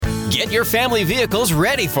Get your family vehicles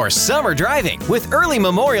ready for summer driving with early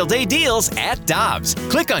Memorial Day deals at Dobbs.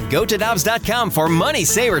 Click on GoToDobbs.com for money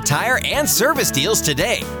saver tire and service deals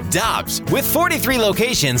today. Dobbs, with 43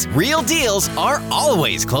 locations, real deals are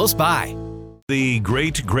always close by. The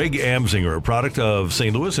great Greg Amsinger, a product of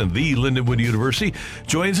St. Louis and the Lindenwood University,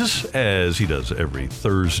 joins us as he does every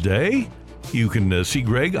Thursday. You can see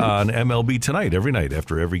Greg on MLB Tonight every night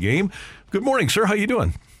after every game. Good morning, sir. How you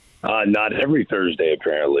doing? Not every Thursday,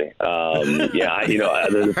 apparently. The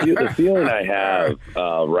feeling I have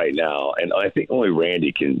right now, and I think only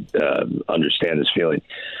Randy can understand this feeling,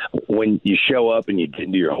 when you show up and you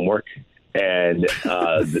didn't do your homework, and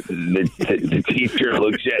the teacher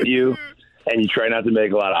looks at you, and you try not to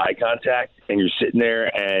make a lot of eye contact, and you're sitting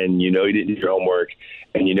there, and you know you didn't do your homework,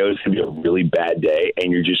 and you know it's going to be a really bad day,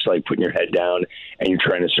 and you're just like putting your head down, and you're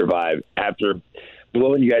trying to survive. After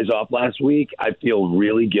blowing you guys off last week, I feel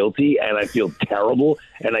really guilty, and I feel terrible,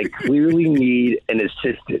 and I clearly need an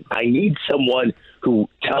assistant. I need someone who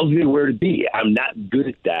tells me where to be. I'm not good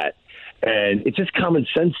at that, and it's just common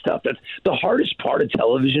sense stuff. That's the hardest part of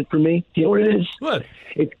television for me. Do you know what it is? What?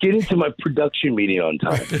 It's getting to my production meeting on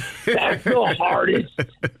time. That's the hardest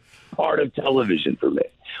part of television for me.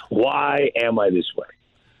 Why am I this way?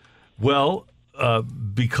 Well,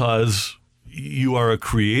 because you are a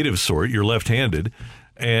creative sort. You're left-handed,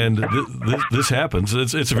 and this happens.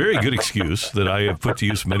 It's a very good excuse that I have put to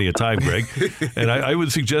use many a time, Greg. And I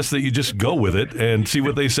would suggest that you just go with it and see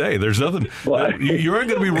what they say. There's nothing. You aren't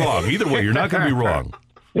going to be wrong. Either way, you're not going to be wrong.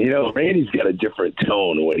 You know, Randy's got a different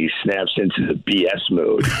tone when he snaps into the BS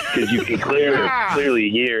mode, because you can clearly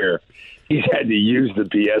hear he's had to use the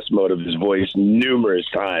BS mode of his voice numerous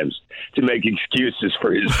times to make excuses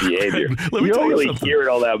for his behavior. You don't really hear it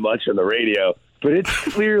all that much on the radio, but it's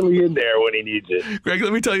clearly in there when he needs it. Greg,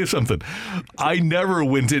 let me tell you something. I never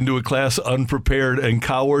went into a class unprepared and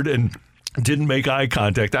cowered and didn't make eye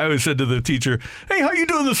contact. I always said to the teacher, "Hey, how you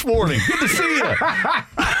doing this morning? Good to see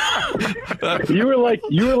you." You were like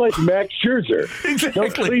Max Scherzer. Exactly.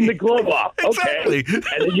 Don't clean the glove off. Exactly. Okay.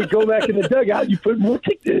 And then you go back in the dugout, you put more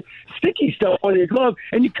sticky stuff on your glove,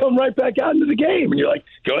 and you come right back out into the game. And you're like,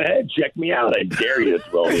 "Go ahead, check me out. I dare you to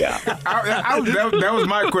throw me out." That was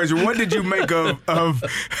my question. What did you make of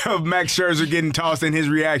Max Scherzer getting tossed and his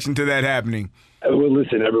reaction to that happening? Well,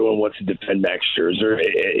 listen, everyone wants to defend Max Scherzer.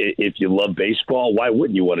 If you love baseball, why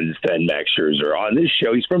wouldn't you want to defend Max Scherzer? On this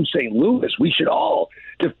show, he's from St. Louis. We should all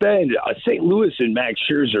defend St. Louis and Max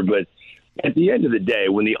Scherzer. But at the end of the day,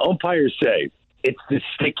 when the umpires say it's the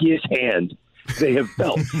stickiest hand they have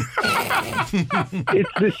felt,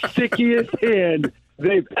 it's the stickiest hand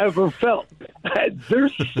they've ever felt.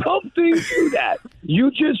 There's something to that. You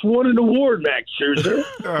just won an award, Max Scherzer.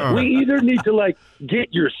 We either need to,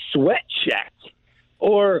 get your sweat checked,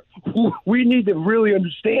 or we need to really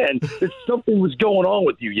understand that something was going on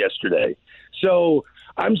with you yesterday. So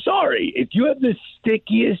I'm sorry. If you have the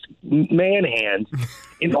stickiest man hand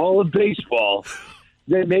in all of baseball,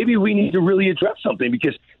 then maybe we need to really address something,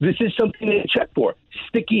 because this is something to check for.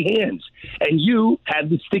 Sticky hands. And you have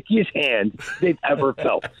the stickiest hand they've ever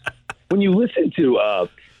felt. When you listen to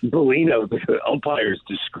Bellino, the umpire's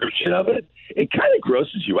description of it, it kind of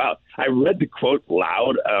grosses you out. I read the quote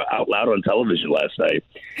out loud on television last night.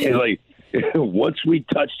 It's like, once we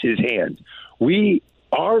touched his hand,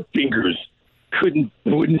 our fingers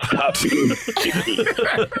wouldn't stop being sticky.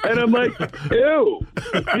 And I'm like, ew.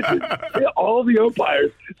 All the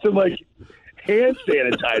umpires, some hand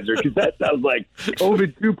sanitizer, because that sounds like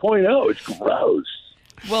COVID 2.0. It's gross.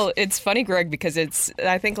 Well, it's funny, Greg, because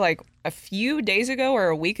I think a few days ago or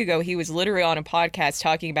a week ago, he was literally on a podcast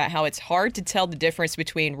talking about how it's hard to tell the difference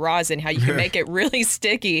between rosin, how you can make it really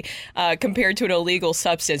sticky compared to an illegal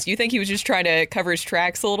substance. Do you think he was just trying to cover his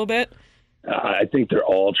tracks a little bit? I think they're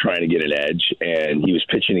all trying to get an edge, and he was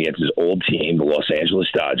pitching against his old team, the Los Angeles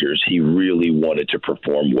Dodgers. He really wanted to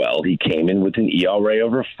perform well. He came in with an ERA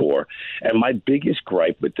over 4. And my biggest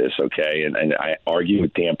gripe with this, okay, and I argue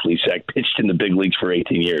with Dan Plesac, pitched in the big leagues for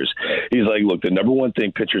 18 years. He's like, look, the number one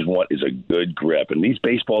thing pitchers want is a good grip. And these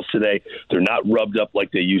baseballs today, they're not rubbed up like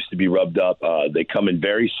they used to be rubbed up. They come in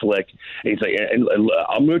very slick. And he's like, and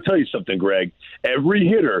I'm going to tell you something, Greg. Every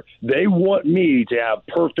hitter, they want me to have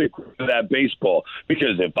perfect grip of that baseball,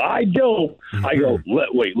 because if I don't, I go,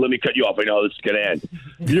 let me cut you off. I know how this is going to end.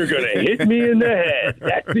 You're going to hit me in the head.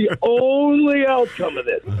 That's the only outcome of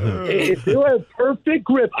this. If you have perfect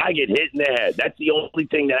grip, I get hit in the head. That's the only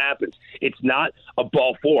thing that happens. It's not a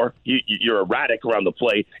ball 4. You're erratic around the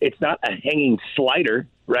plate. It's not a hanging slider,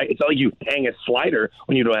 right? It's not like you hang a slider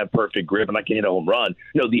when you don't have perfect grip and I can hit a home run.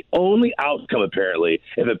 No, the only outcome, apparently,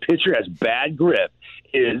 if a pitcher has bad grip,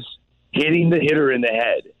 is hitting the hitter in the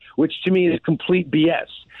head. which to me is complete BS.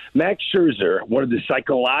 Max Scherzer wanted the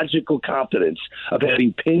psychological confidence of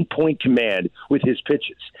having pinpoint command with his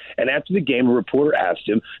pitches. And after the game, a reporter asked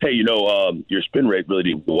him, hey, your spin rate really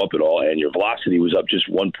didn't go up at all, and your velocity was up just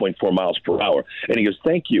 1.4 miles per hour. And he goes,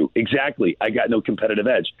 thank you. Exactly. I got no competitive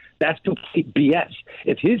edge. That's complete BS.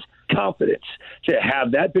 If his confidence to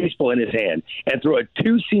have that baseball in his hand and throw a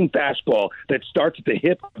two-seam fastball that starts at the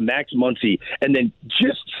hip of Max Muncy and then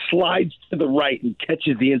just slides to the right and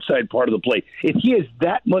catches the inside part of the plate. If he has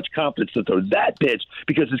that much confidence to throw that pitch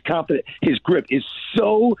because his grip is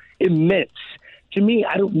so immense, to me,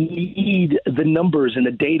 I don't need the numbers and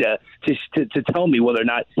the data to tell me whether or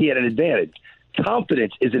not he had an advantage.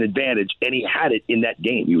 Confidence is an advantage, and he had it in that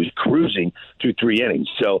game. He was cruising through 3 innings.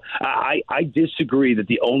 So I disagree that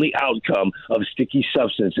the only outcome of sticky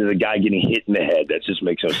substance is a guy getting hit in the head. That just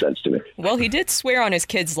makes no sense to me. Well, he did swear on his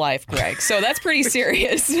kid's life, Greg, so that's pretty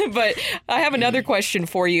serious. But I have another question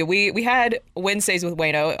for you. We had Wednesdays with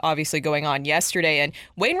Wayno obviously going on yesterday, and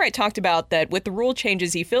Wainwright talked about that with the rule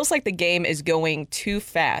changes, he feels like the game is going too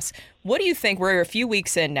fast. What do you think? We're a few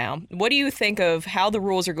weeks in now. What do you think of how the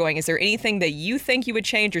rules are going? Is there anything that you think you would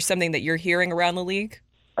change or something that you're hearing around the league?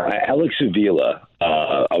 Alex Avila,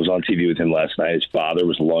 I was on TV with him last night. His father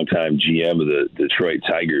was a longtime GM of the Detroit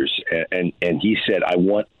Tigers, and he said, I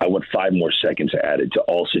want 5 more seconds added to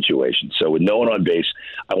all situations. So with no one on base,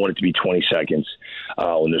 I want it to be 20 seconds.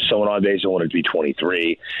 When there's someone on base, I want it to be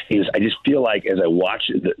 23. I just feel like as I watch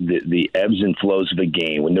the ebbs and flows of a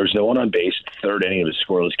game, when there's no one on base, third inning of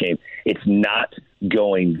a scoreless game, it's not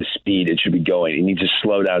going the speed it should be going. It needs to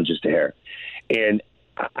slow down just a hair. And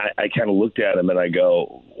I kind of looked at him and I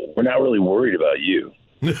go, we're not really worried about you.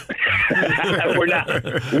 we're not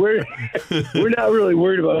really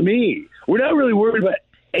worried about me. We're not really worried about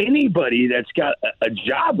anybody that's got a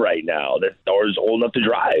job right now or is old enough to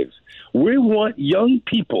drive. We want young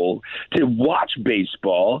people to watch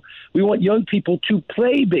baseball. We want young people to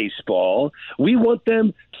play baseball. We want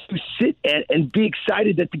them to sit and be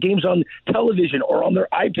excited that the game's on television or on their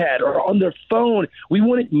iPad or on their phone. We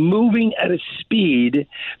want it moving at a speed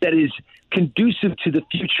that is conducive to the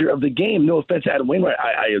future of the game. No offense to Adam Wainwright.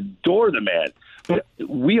 I adore the man. But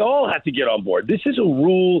we all have to get on board. This is a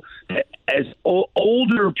rule that as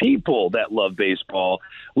older people that love baseball,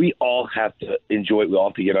 we all have to enjoy it. We all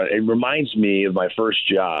have to get on. It reminds me of my first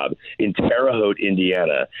job in Terre Haute,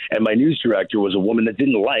 Indiana. And my news director was a woman that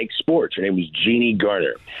didn't like sports. Her name was Jeannie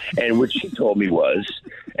Garner. And what she told me was,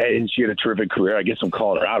 and she had a terrific career. I guess I'm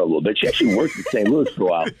calling her out a little bit. She actually worked in St. Louis for a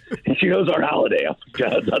while. And she knows our holiday. I'll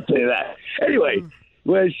tell you that. Anyway,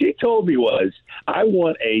 what she told me was, I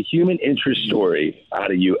want a human interest story out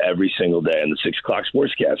of you every single day in the 6 o'clock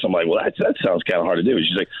sportscast. I'm like, well, that sounds kind of hard to do.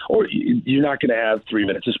 She's like, or you're not going to have 3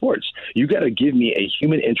 minutes of sports. You got to give me a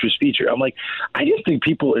human interest feature. I'm like, I just think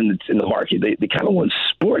people in the market, they kind of want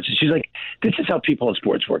sports. And she's like, this is how people in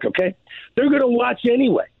sports work, okay? They're going to watch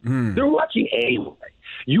anyway. They're watching anyway.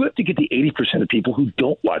 You have to get the 80% of people who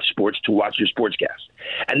don't watch sports to watch your sportscast.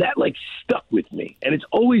 And that stuck with me. And it's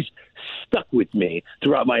always stuck with me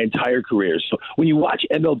throughout my entire career. So when you watch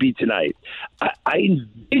MLB Tonight, I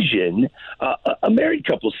envision a married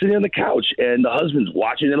couple sitting on the couch and the husband's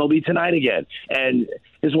watching MLB Tonight again. And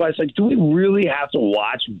his wife's like, do we really have to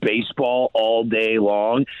watch baseball all day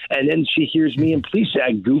long? And then she hears me and Police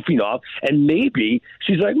Act goofing off. And maybe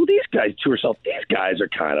she's like, well, these guys, to herself, these guys are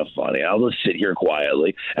kind of funny. I'll just sit here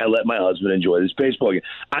quietly and let my husband enjoy this baseball game.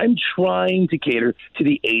 I'm trying to cater to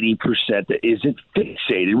the 80% that isn't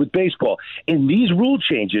fixated with baseball. In these rule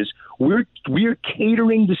changes, we're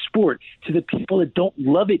catering the sport to the people that don't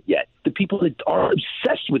love it yet, the people that aren't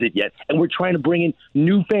obsessed with it yet, and we're trying to bring in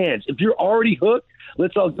new fans. If you're already hooked,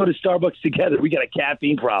 let's all go to Starbucks together. We got a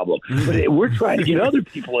caffeine problem. But we're trying to get other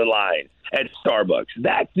people in line at Starbucks.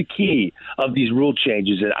 That's the key of these rule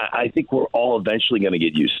changes, and I think we're all eventually going to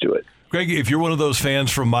get used to it. Greg, if you're one of those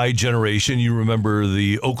fans from my generation, you remember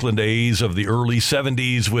the Oakland A's of the early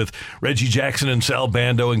 70s with Reggie Jackson and Sal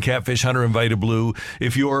Bando and Catfish Hunter and Vita Blue.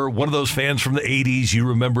 If you're one of those fans from the 80s, you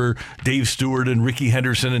remember Dave Stewart and Ricky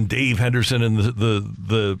Henderson and Dave Henderson and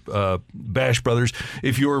the Bash Brothers.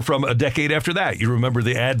 If you're from a decade after that, you remember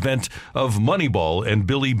the advent of Moneyball and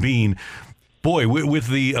Billy Beane. Boy, with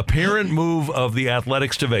the apparent move of the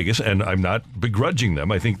Athletics to Vegas, and I'm not begrudging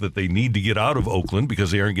them, I think that they need to get out of Oakland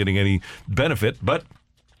because they aren't getting any benefit, but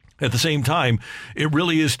at the same time, it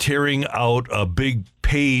really is tearing out a big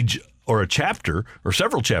page or a chapter or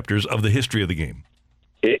several chapters of the history of the game.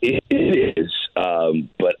 It is,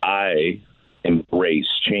 but I embrace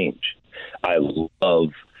change. I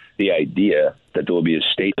love the idea that there will be a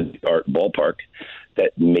state-of-the-art ballpark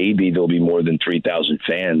that maybe there'll be more than 3,000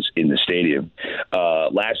 fans in the stadium.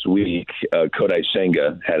 Last week, Kodai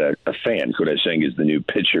Senga had a fan. Kodai Senga is the new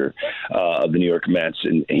pitcher of the New York Mets,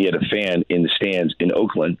 and he had a fan in the stands in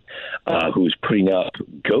Oakland who was putting up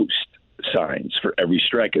ghost signs for every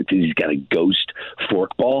strike because he's got a ghost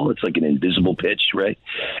forkball. It's like an invisible pitch, right?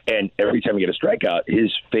 And every time he get a strikeout,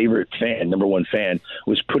 his favorite fan, number one fan,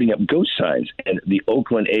 was putting up ghost signs. And the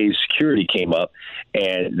Oakland A's security came up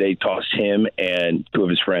and they tossed him and two of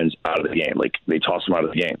his friends out of the game. Like, they tossed him out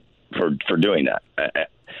of the game for doing that.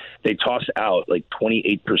 They tossed out like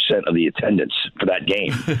 28% of the attendance for that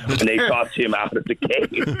game, and they tossed him out of the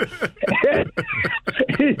game.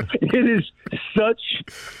 It is such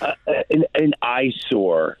an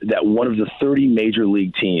eyesore that one of the 30 major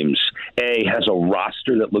league teams, has a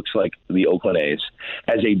roster that looks like the Oakland A's,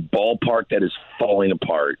 has a ballpark that is falling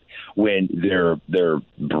apart, when their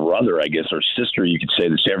brother, I guess, or sister, you could say,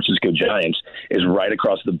 the San Francisco Giants, is right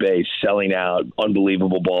across the bay, selling out,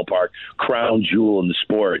 unbelievable ballpark, crown jewel in the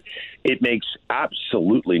sport. It makes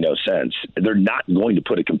absolutely no sense. They're not going to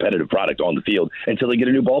put a competitive product on the field until they get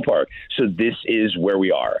a new ballpark. So this is where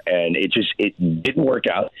we are. And it didn't work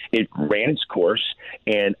out. It ran its course.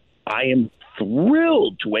 And I am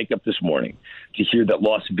thrilled to wake up this morning to hear that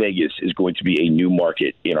Las Vegas is going to be a new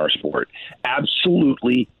market in our sport.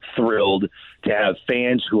 Absolutely thrilled to have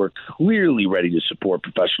fans who are clearly ready to support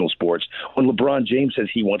professional sports. When LeBron James says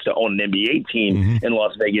he wants to own an NBA team in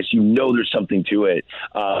Las Vegas, there's something to it.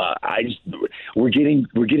 We're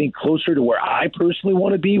getting closer to where I personally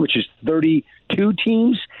want to be, which is 32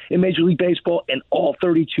 teams in Major League Baseball and all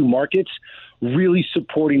 32 markets really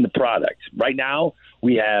supporting the product. Right now,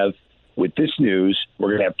 we have, with this news, we're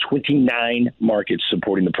going to have 29 markets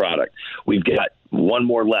supporting the product. We've got one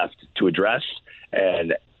more left to address,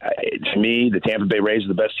 and to me, the Tampa Bay Rays are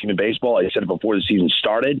the best team in baseball. I said it before the season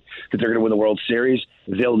started that they're going to win the World Series.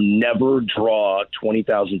 They'll never draw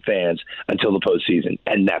 20,000 fans until the postseason,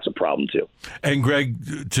 and that's a problem too. And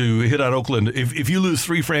Greg, to hit on Oakland, if you lose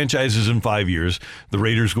 3 franchises in 5 years, the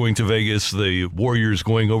Raiders going to Vegas, the Warriors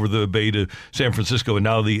going over the Bay to San Francisco, and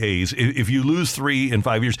now the A's, if you lose 3 in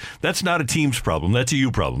 5 years, that's not a team's problem. That's a you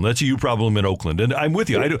problem. That's a you problem in Oakland. And I'm with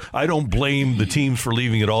you. I don't blame the teams for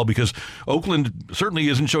leaving at all, because Oakland certainly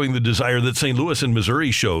isn't showing the desire that St. Louis and Missouri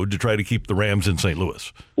showed to try to keep the Rams in St.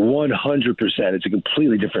 Louis. 100%. It's a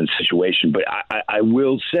completely different situation. But I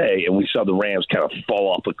will say, and we saw the Rams kind of fall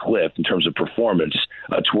off a cliff in terms of performance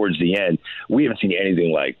towards the end. We haven't seen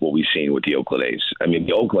anything like what we've seen with the Oakland A's. I mean,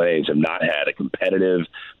 the Oakland A's have not had a competitive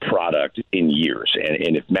product in years.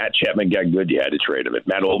 And if Matt Chapman got good, you had to trade him. If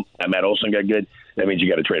Matt Olson got good, that means you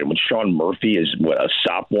got to trade him. When Sean Murphy is a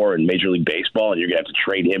sophomore in Major League Baseball, and you're going to have to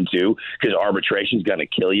trade him too because arbitration is going to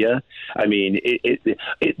kill you. I mean,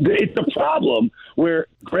 it's a problem where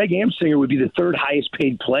Greg Amsinger would be the 3rd highest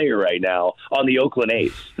paid player right now on the Oakland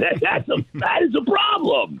A's. That is a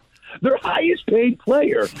problem. Their highest paid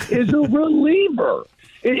player is a reliever.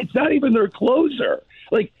 It's not even their closer.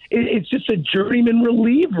 Like, it's just a journeyman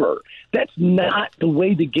reliever. That's not the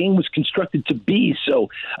way the game was constructed to be. So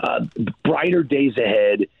brighter days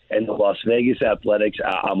ahead, and the Las Vegas Athletics,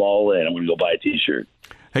 I'm all in. I'm going to go buy a T-shirt.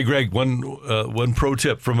 Hey, Greg, one pro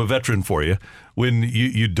tip from a veteran for you. When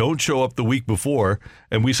you don't show up the week before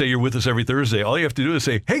and we say you're with us every Thursday, all you have to do is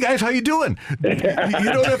say, "Hey, guys, how you doing?" You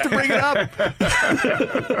don't have to bring it up.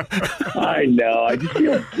 I know. I just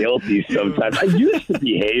feel guilty sometimes. I used to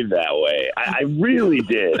behave that way. I really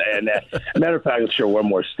did. And matter of fact, I'll share one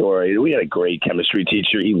more story. We had a great chemistry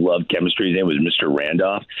teacher. He loved chemistry. His name was Mr.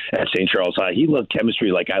 Randolph at St. Charles High. He loved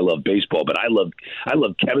chemistry like I love baseball, but I love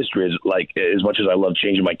chemistry as much as I love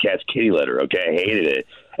changing my cat's kitty litter. Okay, I hated it.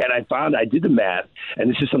 And I did the math, and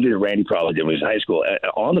this is something that Randy probably did when he was in high school.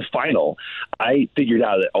 On the final, I figured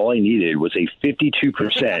out that all I needed was a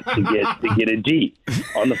 52% to get a D.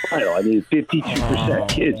 On the final, I needed 52%.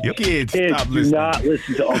 Kids do not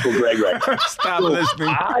listen to Uncle Greg right now. Stop listening.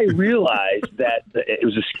 I realized that it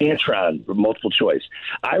was a Scantron multiple choice.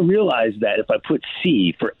 I realized that if I put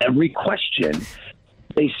C for every question,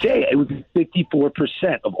 they say it would be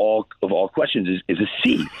 54% of all questions is a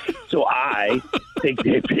C. So I take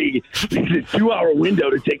the 2-hour window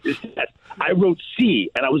to take this test. I wrote C,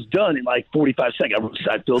 and I was done in like 45 seconds.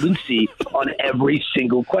 I filled in C on every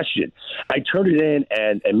single question. I turned it in,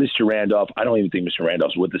 and Mr. Randolph, I don't even think Mr.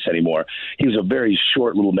 Randolph's with us anymore. He was a very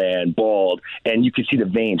short little man, bald, and you could see the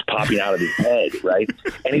veins popping out of his head, right?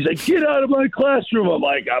 And he's like, "Get out of my classroom." I'm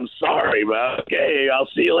like, "I'm sorry, man. Okay, I'll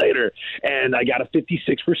see you later." And I got a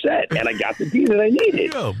 56%, and I got the D that I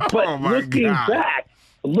needed. But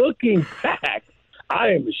looking back,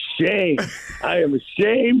 I am ashamed. I am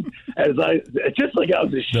ashamed, just like I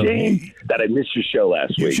was ashamed that I missed your show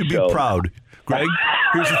last week. You should be proud. Greg,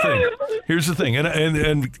 here's the thing.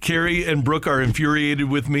 And Carrie and Brooke are infuriated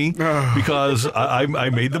with me because I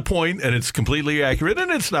made the point, and it's completely accurate, and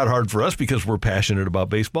it's not hard for us because we're passionate about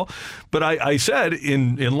baseball. But I said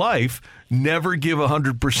in life, never give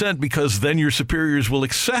 100% because then your superiors will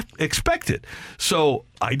expect it. So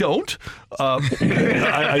I don't.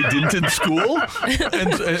 I didn't in school.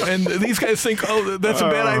 And these guys think, oh, that's a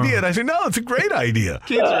bad idea. And I say, no, it's a great idea.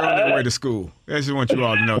 Kids are on their way to school. I just want you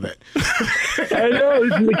all to know that. I know.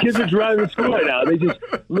 The kids are driving to school right now. They just,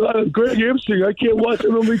 Greg Amsinger, I can't watch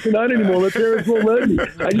MLB Tonight anymore. My parents won't let me.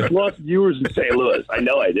 I just lost viewers in St. Louis. I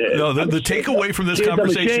know I did. No, the takeaway from this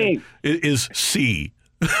conversation is C.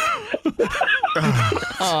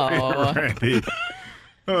 Oh, Randy.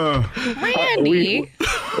 Randy.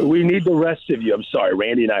 We need the rest of you. I'm sorry.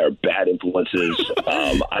 Randy and I are bad influences.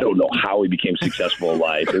 I don't know how we became successful in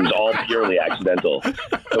life. It was all purely accidental.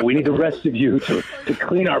 But we need the rest of you to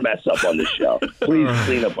clean our mess up on this show. Please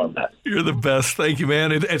clean up our mess. You're the best. Thank you,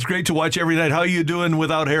 man. It's great to watch every night. How are you doing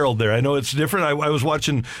without Harold there? I know it's different. I was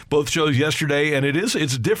watching both shows yesterday, and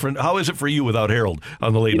it's different. How is it for you without Harold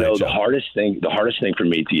on the late night show? The hardest thing for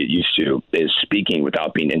me to get used to is speaking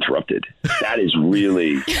without being interrupted. That is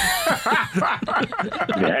really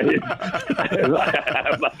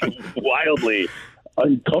I'm wildly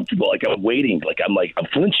uncomfortable. Like I'm waiting. I'm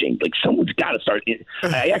flinching. Like someone's got to start.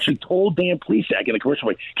 I actually told Dan Plesac in the commercial,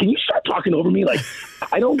 like, can you start talking over me? Like,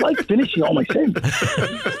 I don't like finishing all my sentences.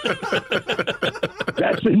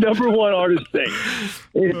 That's the number one hardest thing.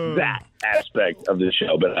 Is that aspect of the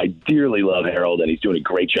show. But I dearly love Harold, and he's doing a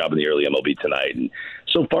great job in the early MLB Tonight. And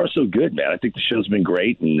so far, so good, man. I think the show's been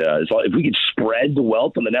great. And if we could spread the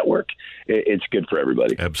wealth on the network, it's good for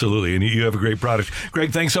everybody. Absolutely. And you have a great product.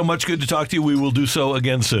 Greg, thanks so much. Good to talk to you. We will do so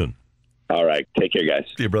again soon. All right. Take care, guys.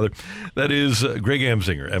 See you, brother. That is Greg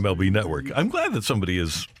Amsinger, MLB Network. I'm glad that somebody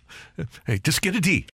is, hey, just get a D.